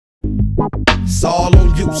It's all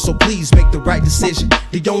on you, so please make the right decision.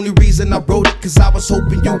 The only reason I wrote it, cause I was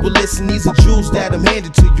hoping you would listen. These are jewels that I'm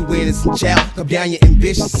handing to you, innocent child. Come down your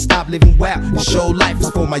ambitions and stop living wild. And show life is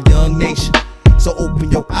for my young nation. So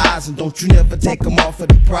open your eyes and don't you never take them off for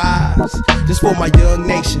the prize. Just for my young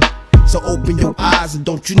nation. So open your eyes and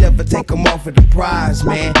don't you never take them off for the prize,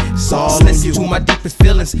 man. It's all on you. To my deepest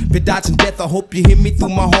feelings, been dodging death. I hope you hear me through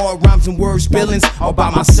my hard rhymes and word spillings. All by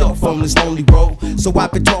myself on this lonely road. So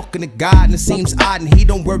I've been talking to God and it seems odd, and he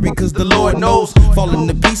don't worry cause the Lord knows. Falling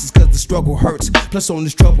to pieces cause the struggle hurts. Plus on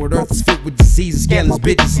this troubled earth is filled with diseases, scandalous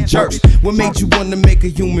bitches and jerks. What made you want to make a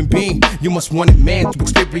human being? You must want a man to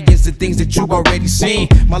experience the things that you already seen.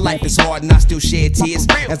 My life is hard and I still shed tears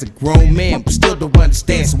as a grown man, but still don't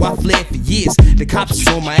understand. So I fled for years. The cops was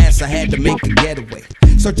on my ass, I had to make a getaway.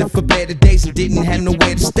 Searching for better days and didn't have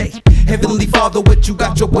nowhere to stay. Heavenly Father, what you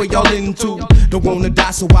got your boy all into? Don't wanna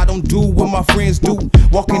die, so I don't do what my friends do.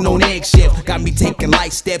 Walking on eggshells, got me taking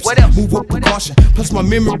light steps. Move with precaution, plus my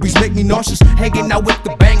memories make me nauseous. Hanging out with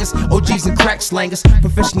the bangers, OGs and crack slangers.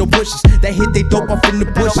 Professional pushers, that hit they dope off in the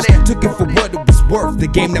bushes. Took it for what it was worth, the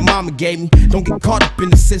game that mama gave me. Don't get caught up in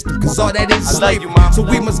the system, cause all that is slavery. So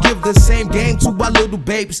we must give the same game to our little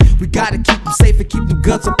babies. We gotta keep them safe and keep them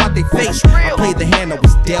guns up out their face. I played the hand I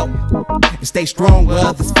was dealt and stay strong where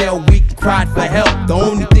others fell weak and cried for help. The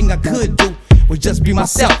only thing I could do was just be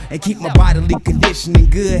myself and keep my bodily condition in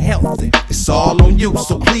good health. It's all on you,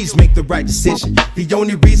 so please make the right decision. The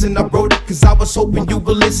only reason I wrote it, cause I was hoping you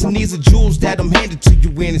would listen. These are jewels that I'm handing to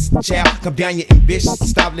you, innocent child. Come down your ambitions and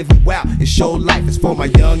stop living wild and show life is for my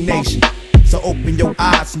young nation. So open your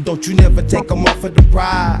eyes and don't you never take them off for the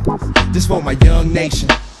prize. Just for my young nation.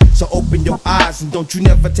 So open your eyes and don't you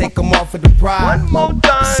never take them off for the prize. One more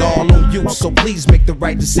time. It's all on you, so please make the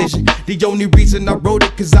right decision. The only reason I wrote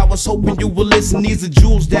it, cause I was hoping you would listen. These are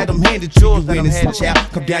jewels that I'm handing to you, innocent child.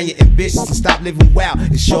 Come down your ambitions and stop living wild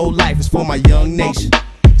and show life is for my young nation.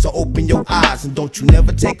 So open your eyes and don't you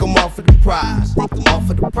never take them off for the prize. Take them off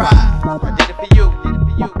for the prize. I did it for you,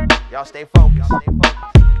 did it for you. Y'all stay focused, stay focused.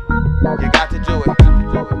 You got to do it,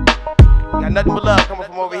 got nothing but love coming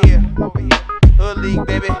from over here. Hood League,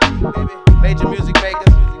 baby. Major music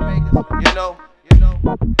makers. You know,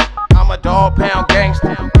 I'm a dog pound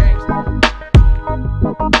gangster.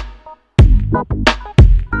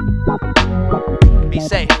 Be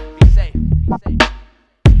safe. Be safe. Be safe.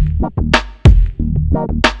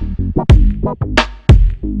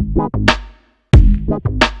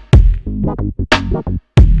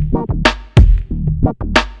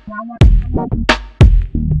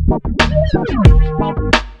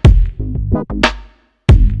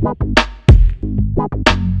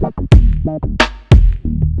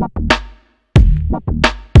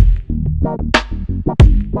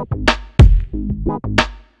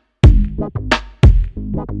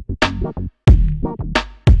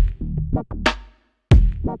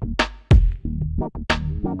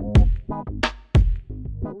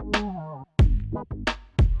 Thank you.